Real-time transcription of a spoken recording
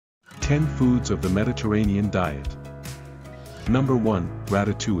10 Foods of the Mediterranean Diet. Number 1.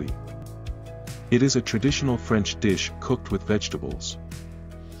 Ratatouille. It is a traditional French dish cooked with vegetables.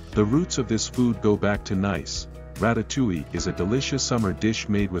 The roots of this food go back to Nice. Ratatouille is a delicious summer dish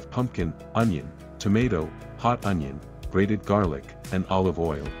made with pumpkin, onion, tomato, hot onion, grated garlic, and olive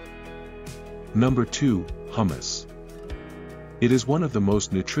oil. Number 2. Hummus. It is one of the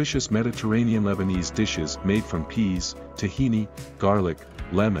most nutritious Mediterranean Lebanese dishes made from peas, tahini, garlic,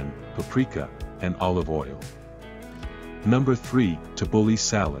 lemon, paprika, and olive oil. Number 3. Tabouleh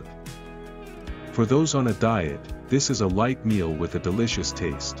salad. For those on a diet, this is a light meal with a delicious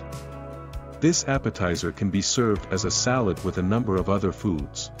taste. This appetizer can be served as a salad with a number of other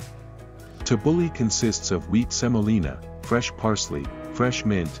foods. Tabouleh consists of wheat semolina, fresh parsley, fresh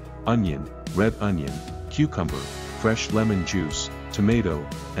mint, onion, red onion, cucumber, fresh lemon juice, tomato,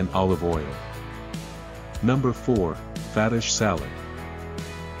 and olive oil. Number 4. Fattoush salad.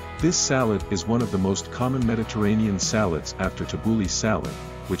 This salad is one of the most common Mediterranean salads after tabouleh salad,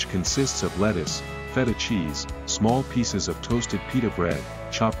 which consists of lettuce, feta cheese, small pieces of toasted pita bread,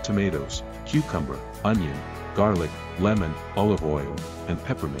 chopped tomatoes, cucumber, onion, garlic, lemon, olive oil, and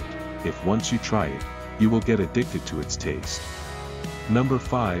peppermint. If once you try it, you will get addicted to its taste. Number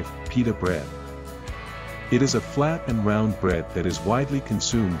 5. Pita bread. It is a flat and round bread that is widely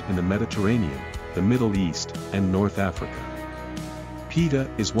consumed in the Mediterranean, the Middle East, and North Africa. Pita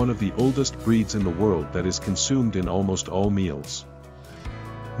is one of the oldest breeds in the world that is consumed in almost all meals.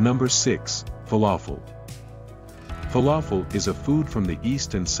 Number 6. Falafel. Falafel is a food from the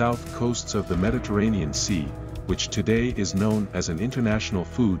east and south coasts of the Mediterranean Sea, which today is known as an international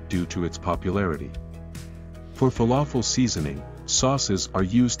food due to its popularity. For falafel seasoning, sauces are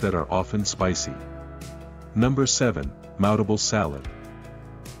used that are often spicy. Number 7. Mouttable salad.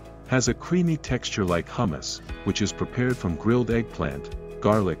 Has a creamy texture like hummus, which is prepared from grilled eggplant,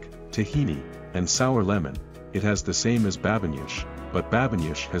 garlic, tahini, and sour lemon. It has the same as babanyush, but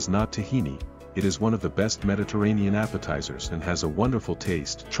babanyush has not tahini. It is one of the best Mediterranean appetizers and has a wonderful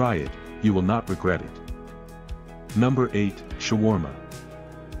taste. Try it, you will not regret it. Number 8. Shawarma.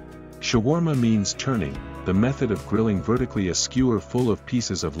 Shawarma means turning, the method of grilling vertically a skewer full of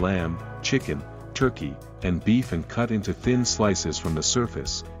pieces of lamb, chicken, turkey, and beef and cut into thin slices from the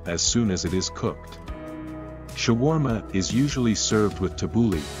surface, as soon as it is cooked. Shawarma is usually served with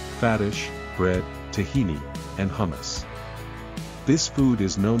tabouleh, fattoush, bread, tahini, and hummus. This food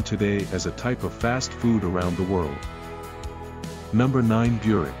is known today as a type of fast food around the world. Number 9.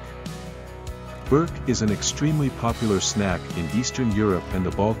 Burek. Burek is an extremely popular snack in Eastern Europe and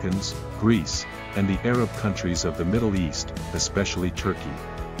the Balkans, Greece, and the Arab countries of the Middle East, especially Turkey.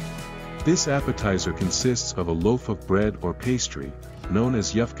 This appetizer consists of a loaf of bread or pastry, known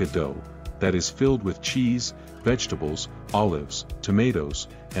as yufka dough, that is filled with cheese, vegetables, olives, tomatoes,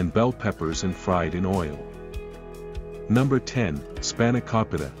 and bell peppers and fried in oil. Number 10.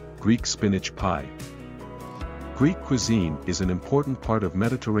 Spanakopita, Greek spinach pie. Greek cuisine is an important part of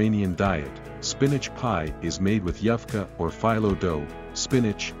Mediterranean diet. Spinach pie is made with yufka or phyllo dough,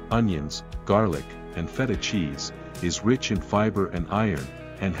 spinach, onions, garlic, and feta cheese, is rich in fiber and iron,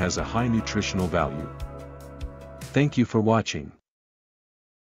 and has a high nutritional value. Thank you for watching.